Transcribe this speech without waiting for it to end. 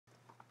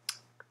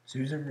So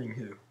who's interviewing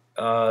who?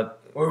 Or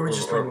are we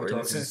just talking about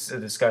this talking? is a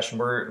discussion.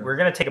 We're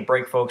going to take a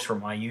break, folks,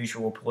 from my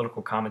usual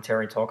political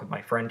commentary, talk with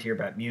my friend here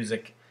about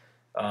music.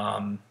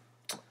 So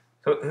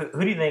who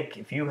do you think,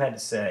 if you had to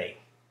say,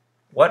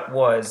 what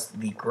was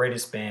the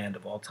greatest band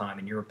of all time,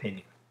 in your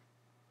opinion?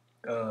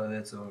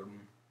 That's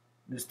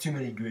there's too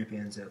many great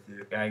bands out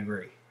there. I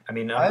agree. I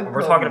mean, I'd we're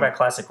probably- talking about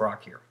classic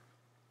rock here.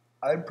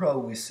 I'd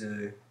probably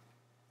say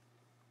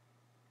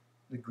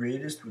the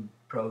greatest would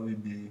probably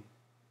be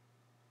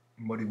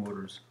Muddy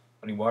Waters.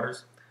 Muddy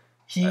Waters?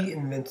 He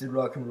invented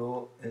rock and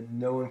roll, and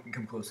no one can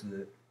come close to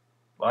that.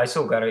 Well, I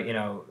still got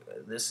to,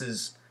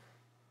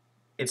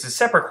 it's a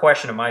separate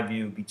question, in my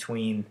view,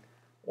 between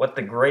what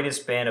the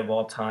greatest band of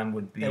all time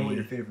would be And what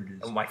your favorite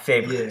is. My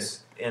favorite Yeah.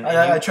 is. And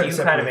I try to you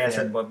kind separate of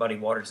answered that. what Muddy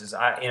Waters is.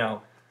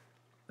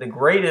 The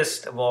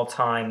greatest of all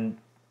time,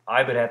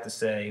 I would have to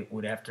say,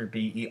 would have to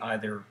be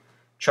either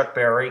Chuck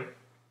Berry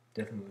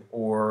Definitely.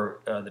 or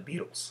the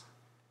Beatles.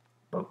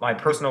 But my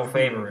personal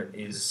favorite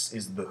is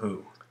The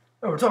Who.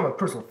 Oh, we're talking about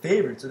personal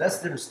favorites, so that's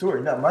a different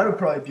story. Now, mine would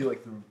probably be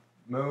like the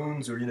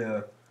Ramones, or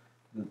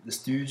the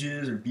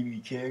Stooges, or B.B.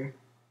 King,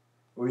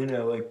 or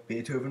like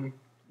Beethoven.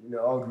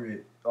 All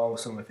great, all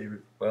some of my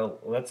favorite. Well,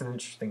 that's an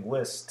interesting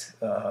list.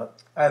 I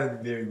have a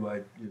very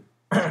wide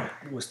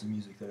list of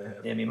music that I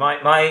have. I mean,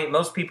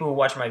 most people who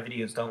watch my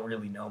videos don't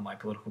really know my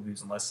political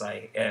views unless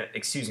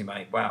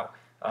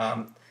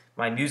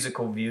my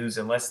musical views,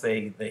 unless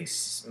they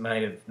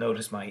might have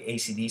noticed my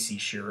AC/DC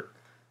shirt.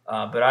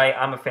 But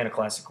I'm a fan of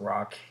classic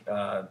rock.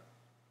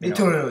 They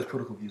totally know his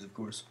political views, of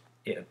course.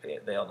 Yeah,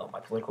 they all know my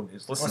political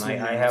views. Listen,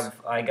 What's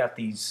the I got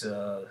these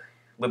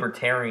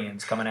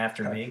libertarians coming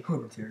after me.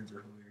 Libertarians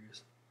are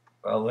hilarious.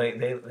 Well,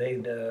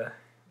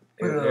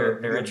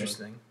 they're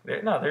interesting.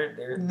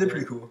 They're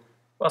pretty cool.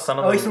 Well, some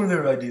of I like them. some of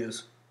their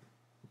ideas.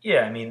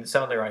 Yeah, I mean,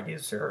 some of their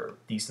ideas are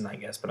decent, I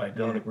guess, but I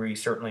don't agree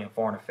certainly on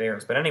foreign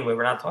affairs. But anyway,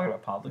 we're not talking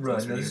about politics.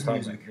 Right, We're this is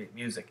talking music. about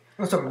music.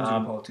 Let's talk music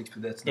and politics,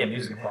 but that's not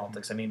music and gonna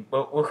politics. I mean,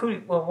 while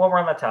we're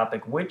on that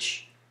topic,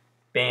 which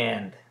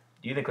band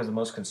do you think was the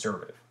most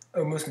conservative?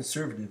 Oh, most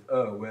conservative.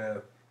 Oh,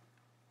 wow.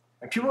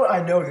 And people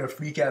I know are gonna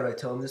freak out if I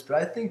tell them this,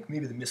 but I think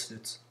maybe the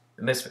Misfits.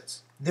 The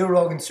Misfits, They were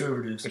all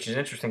conservatives. which is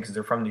interesting because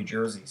they're from New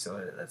Jersey,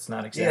 so that's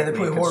not they exactly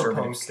play a horror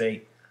conservative punk.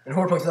 state. And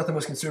horror punk's not the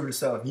most conservative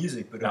style of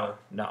music, but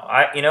No.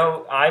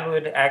 I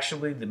would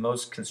actually, the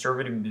most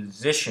conservative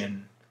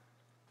musician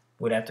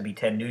would have to be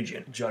Ted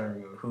Nugent, Johnny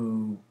Ramone.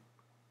 who,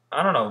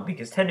 I don't know,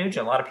 because Ted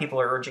Nugent, a lot of people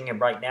are urging him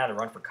right now to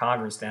run for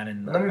Congress down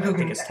in, Not many I people think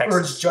can it's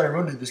Texas. urge Johnny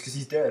Ramone to do this because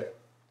he's dead.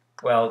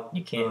 Well,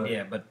 you can't, Right.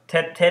 yeah, but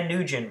Ted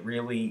Nugent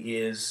really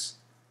is.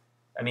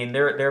 I mean,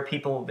 there are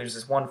people. There's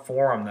this one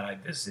forum that I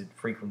visit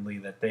frequently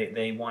that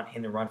they want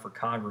him to run for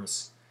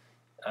Congress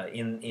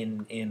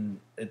in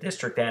a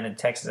district down in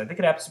Texas. I think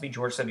it happens to be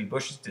George W.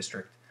 Bush's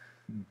district.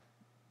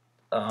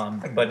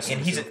 But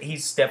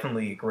he's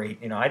definitely a great.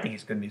 I think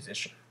he's a good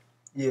musician.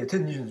 Yeah,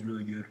 Ted Nugent's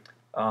really good.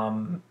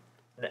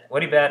 What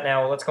do you bet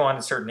now? Let's go on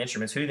to certain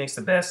instruments. Who do you think's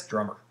the best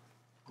drummer?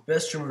 The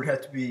best drummer would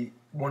have to be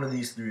one of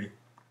these three: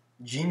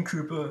 Gene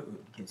Krupa,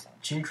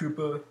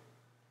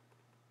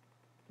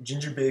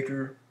 Ginger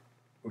Baker,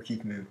 or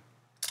Keith Moon.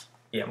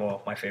 Yeah,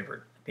 well, my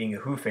favorite. Being a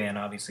Who fan,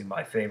 obviously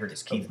my favorite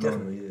is Keith Moon.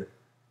 Definitely, yeah.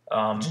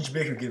 Ginger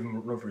Baker gave him a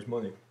run for his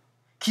money.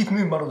 Keith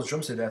Moon modeled his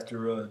drum set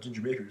after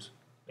Ginger Baker's.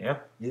 Yeah?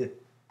 Yeah.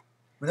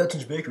 Without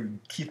Ginger Baker,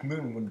 Keith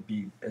Moon wouldn't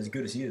be as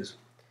good as he is.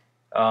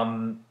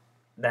 Now,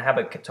 how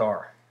about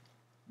guitar?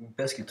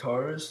 Best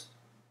guitarist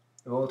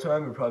of all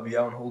time would probably be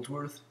Alan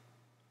Holdsworth.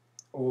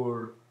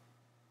 Or,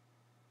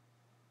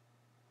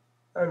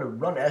 I don't know,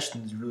 Ron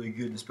Ashton's really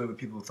good despite what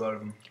people thought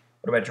of him.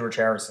 What about George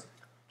Harrison?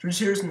 George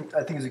Harrison,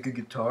 I think, is a good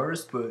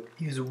guitarist, but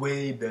he's a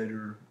way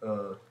better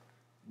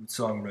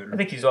songwriter. I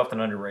think he's often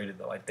underrated,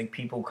 though. I think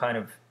people kind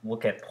of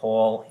look at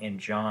Paul and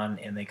John,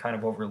 and they kind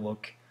of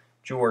overlook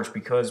George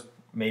because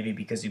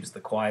he was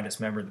the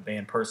quietest member of the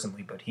band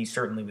personally, but he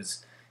certainly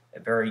was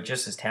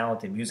just as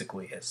talented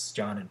musically as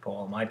John and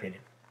Paul, in my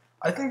opinion.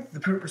 I think the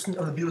person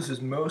of the Beatles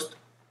who's most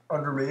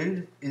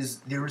underrated is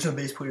the original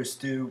bass player,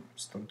 Stu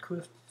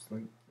Stuntkvist.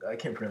 I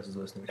can't pronounce his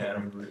last name. I can't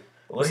remember it.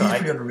 Well, Listen, he's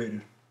pretty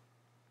underrated.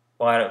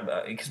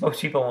 Well, because most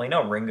people only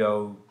know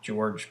Ringo,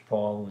 George,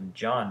 Paul, and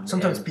John.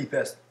 Sometimes Pete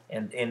Best.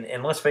 And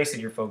let's face it,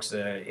 your folks.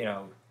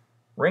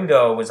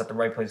 Ringo was at the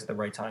right place at the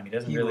right time. He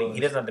doesn't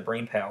have the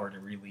brain power to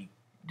really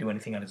do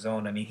anything on his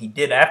own. I mean, he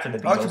did after the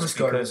Beatles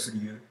because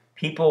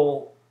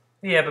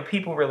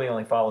people really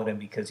only followed him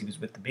because he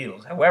was with the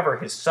Beatles. However,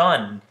 his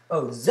son.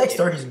 Oh, Zach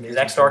Starkey's amazing.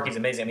 Zach Starkey's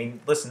amazing. I mean,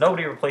 listen,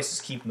 nobody replaces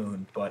Keith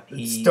Moon, but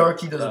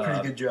Starkey does a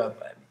pretty good job.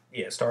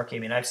 Yeah, Starkey. I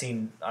mean, I've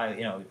seen.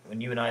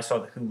 When you and I saw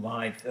the Who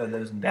live that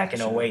was back in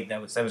 2008,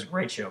 that was a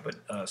great show.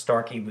 But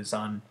Starkey was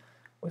on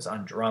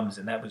drums,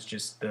 and that was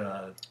just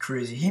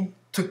crazy. He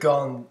took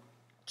on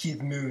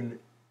Keith Moon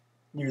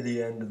near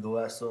the end of the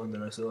last song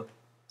that I saw.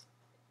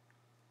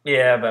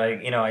 Yeah, but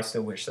I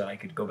still wish that I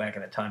could go back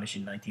in a time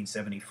machine,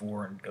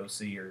 1974, and go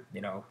see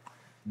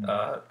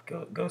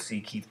go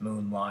see Keith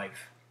Moon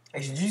live.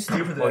 Actually, did you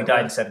stay for the? Well, he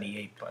died in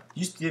 '78, but did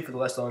you stay for the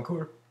last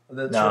encore of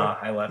that show? Nah,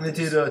 I left. And they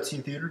did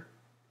Team Theater.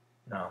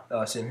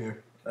 No. Same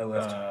here. I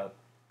left.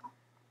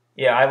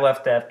 Yeah, I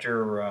left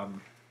after.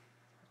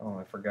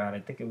 I forgot. I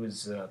think it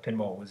was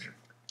Pinball Wizard.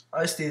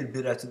 I stayed a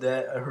bit after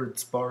that. I heard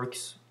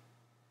Sparks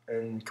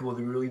and a couple of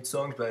the early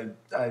songs, but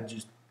I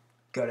just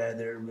got out of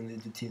there when they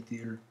did Teen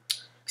Theater.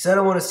 Because I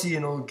don't want to see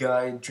an old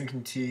guy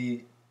drinking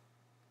tea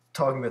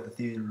talking about the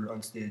theater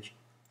on stage.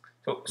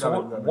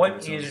 So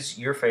what is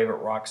your favorite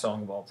rock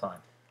song of all time?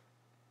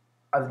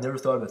 I've never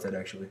thought about that,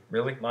 actually.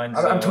 Really? I'm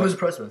totally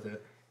surprised about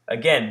that.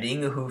 Again,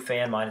 being a Who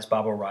fan, mine is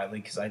Bob O'Reilly,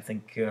 because I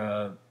think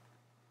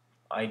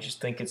I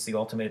just think it's the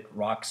ultimate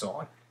rock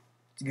song.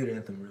 It's a good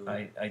anthem,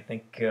 really. I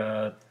think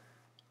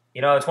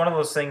it's one of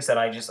those things that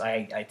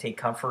I take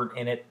comfort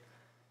in it.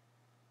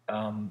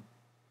 I'm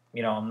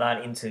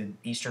not into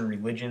Eastern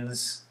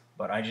religions,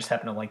 but I just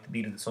happen to like the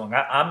beat of the song.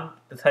 I'm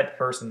the type of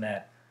person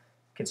that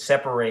can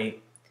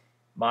separate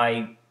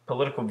my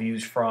political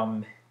views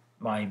from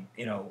my,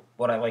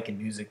 what I like in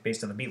music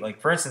based on the beat.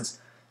 Like, for instance,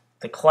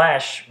 The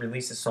Clash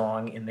released a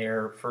song in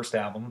their first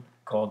album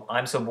called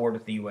 "I'm So Bored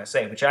with the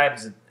USA,"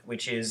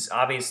 which is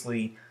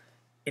obviously,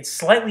 it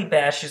slightly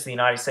bashes the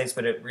United States,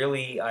 but it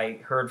really, I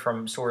heard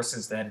from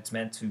sources that it's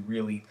meant to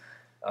really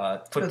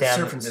put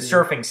down the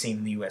surfing scene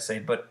in the USA.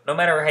 But no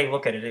matter how you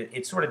look at it,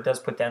 it sort of does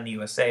put down the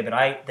USA. But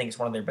I think it's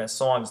one of their best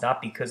songs,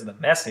 not because of the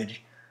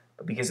message,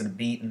 but because of the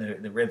beat and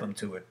the rhythm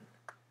to it.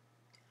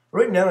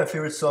 Right now, my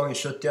favorite song is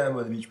 "Shut Down"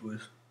 by the Beach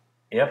Boys.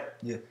 Yep.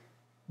 Yeah.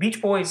 Beach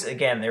Boys,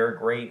 again, they're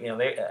great.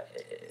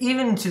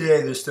 Even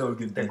today, they're still a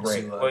good band. They're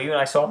great. Well, you and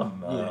I saw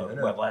them,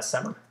 last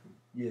summer?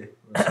 Yeah.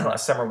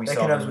 Last summer we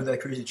saw them. I was with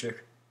that crazy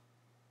chick.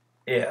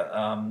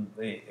 Yeah,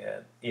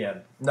 yeah.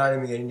 Not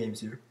naming any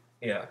names here.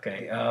 Yeah,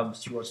 okay.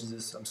 She watches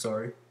this. I'm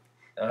sorry.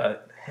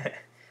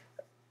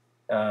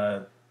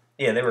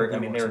 Yeah, they were.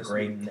 They were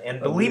great,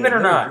 and believe it or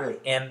not,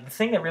 and the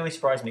thing that really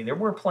surprised me, there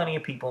were plenty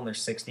of people in their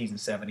 60s and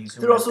 70s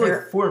who were also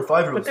like 4 and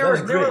 5 year olds.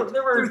 But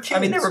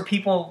there were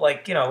people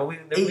like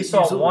we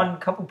saw one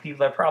couple people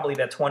that probably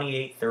about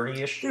 28,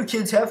 30ish. There were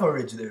kids half our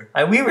age there.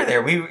 We were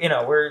there.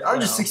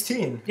 I'm just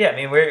 16. Yeah, I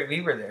mean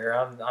we were there.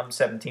 I'm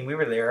 17. We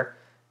were there,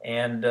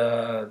 and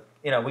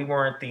we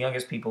weren't the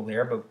youngest people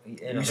there, but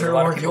there's a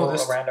lot of people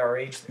around our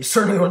age. You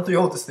certainly weren't the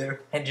oldest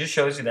there. And it just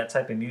shows you that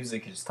type of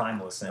music is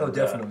timeless. And,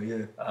 definitely,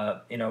 yeah.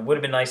 It would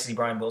have been nice to see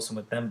Brian Wilson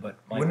with them, but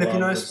wouldn't it be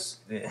nice?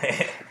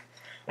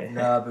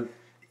 Nah, but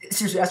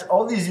seriously, after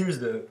all these years,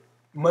 though,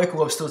 Mike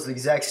Love still has the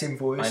exact same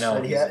voice. I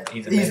know.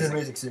 He's an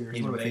amazing singer.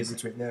 He's one of my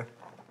favorites right now.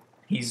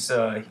 He's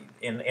and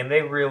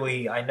they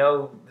really, I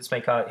know this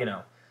may cause,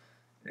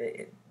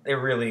 they're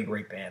really a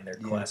great band. They're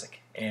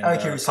classic. And I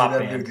can't say that.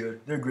 They're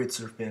good. They're a great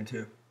surf band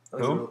too.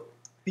 Who?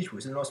 Beach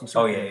Boys. They're an awesome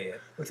surf band. Yeah.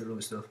 Look at the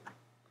early stuff.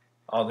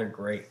 Oh, they're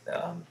great.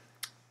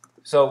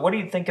 So, what do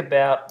you think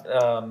about?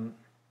 Who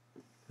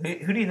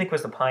do you think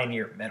was the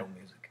pioneer of metal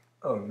music?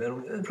 Oh,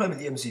 metal. It'd probably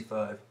be the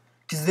MC5,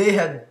 because they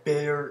had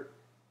bare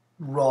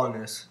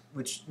rawness,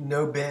 which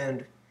no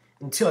band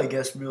until I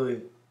guess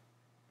really,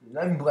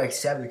 not even Black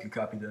Sabbath could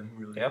copy them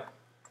really. Yep.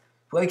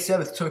 Black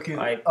Sabbath took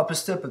it up a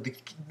step, but the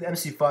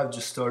MC5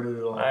 just started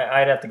it all.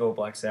 I'd have to go with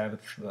Black Sabbath,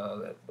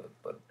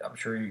 but I'm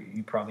sure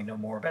you probably know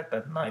more about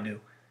that than I do.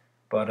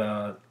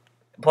 But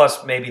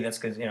plus, maybe that's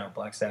because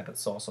Black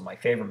Sabbath's also my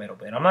favorite metal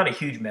band. I'm not a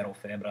huge metal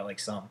fan, but I like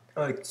some.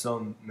 I like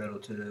some metal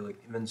today,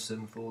 like Avenged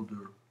Sevenfold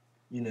or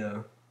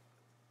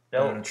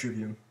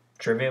Trivium.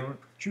 Trivium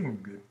are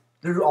good.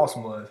 They're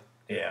awesome live.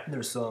 Yeah. I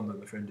never saw them, but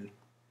my friend did.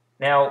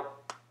 Now,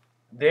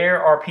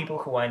 there are people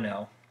who I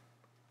know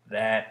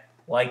that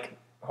like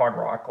hard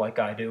rock like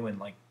I do, and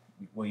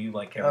you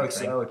like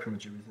everything. I like pretty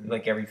much everything. You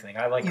like everything.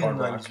 I like hard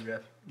rock.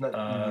 Rap. Not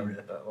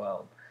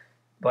rap.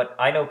 But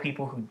I know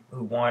people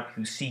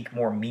who seek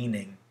more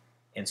meaning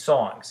in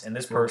songs, and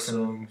this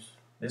person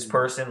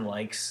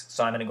likes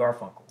Simon and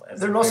Garfunkel.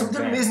 They're awesome.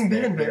 They're an amazing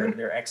band, man.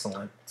 They're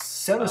excellent.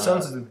 Sound of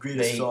Sounds is the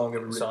greatest song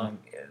ever written.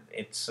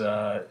 It's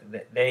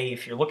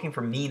if you're looking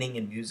for meaning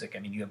in music, I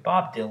mean, you have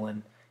Bob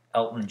Dylan,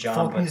 Elton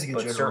John, but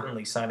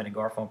certainly Simon and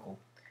Garfunkel.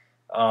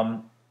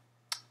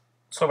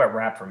 Let's talk about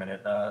rap for a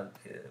minute.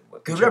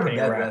 Good rap or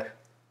bad rap?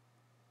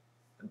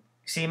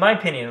 See, in my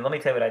opinion, let me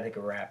tell you what I think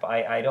of rap.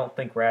 I don't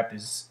think rap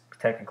is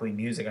technically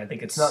music. I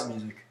think it's not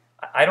music.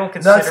 I don't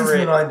consider not since the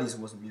 90s it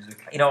wasn't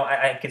music.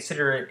 I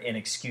consider it an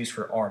excuse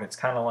for art. It's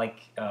kind of like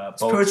it's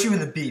poetry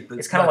with a beat, but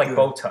it's kind of like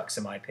Botox,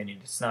 in my opinion.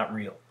 It's not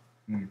real.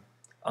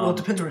 Well, it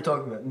depends what we're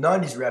talking about.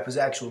 90s rap is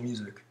actual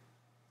music.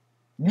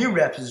 New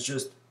rap is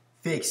just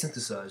fake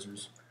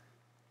synthesizers.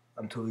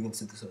 I'm totally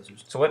against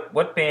synthesizers. So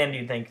what band do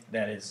you think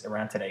that is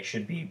around today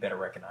should be better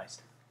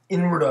recognized?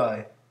 Inward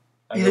Eye.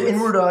 Either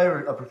Inward Eye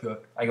or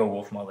Uppercut. I go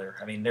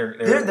Wolfmother. I mean,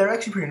 they're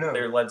actually pretty known.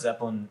 They're Led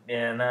Zeppelin,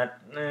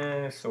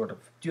 sort of.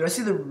 Dude, I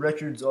see the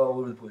records all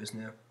over the place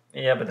now.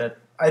 Yeah, but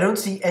I don't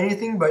see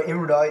anything by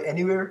Inward Eye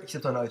anywhere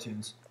except on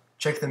iTunes.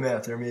 Check them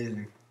out; they're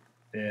amazing.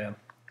 Yeah.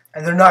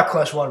 And they're not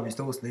Clash wannabes.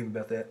 Don't listen to him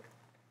about that.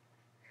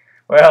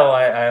 Well,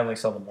 I only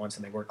saw them once,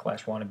 and they were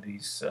Clash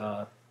wannabes.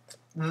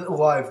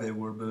 Live they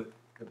were,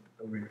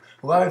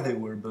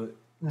 but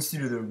in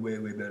studio they're way,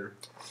 way better.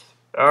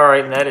 All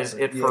right, and that is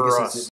it for us.